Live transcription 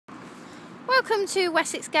Welcome to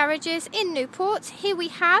Wessex Garages in Newport. Here we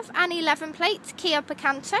have an 11 plate Kia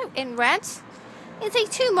Picanto in red. It's a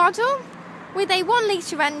 2 model with a 1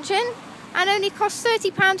 litre engine and only costs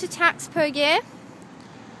 £30 to tax per year.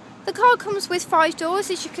 The car comes with 5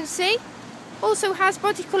 doors, as you can see. Also has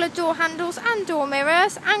body coloured door handles and door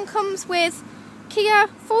mirrors, and comes with Kia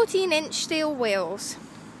 14-inch steel wheels.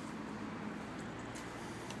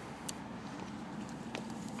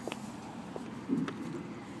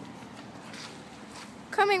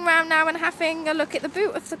 Coming round now and having a look at the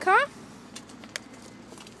boot of the car.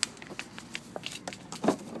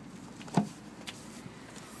 You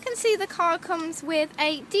can see the car comes with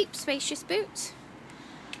a deep spacious boot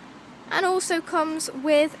and also comes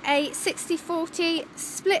with a 60/40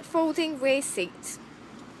 split folding rear seat.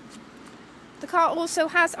 The car also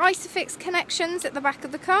has Isofix connections at the back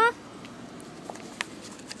of the car.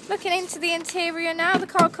 Looking into the interior now, the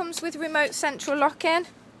car comes with remote central lock-in.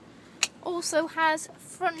 Also has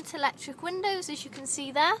front electric windows, as you can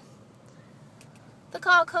see there. The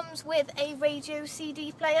car comes with a radio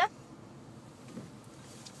CD player.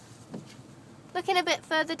 Looking a bit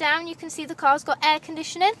further down, you can see the car's got air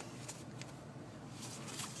conditioning.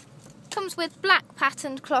 Comes with black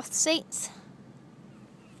patterned cloth seats.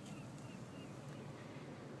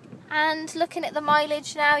 And looking at the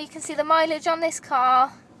mileage now, you can see the mileage on this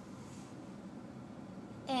car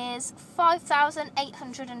is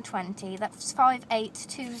 5,820. That's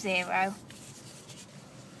 5820.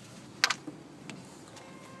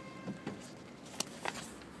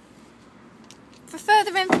 For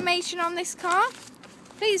further information on this car,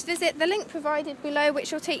 please visit the link provided below,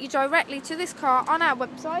 which will take you directly to this car on our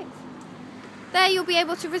website. There you'll be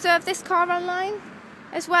able to reserve this car online,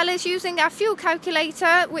 as well as using our fuel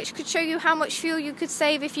calculator, which could show you how much fuel you could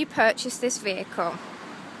save if you purchase this vehicle.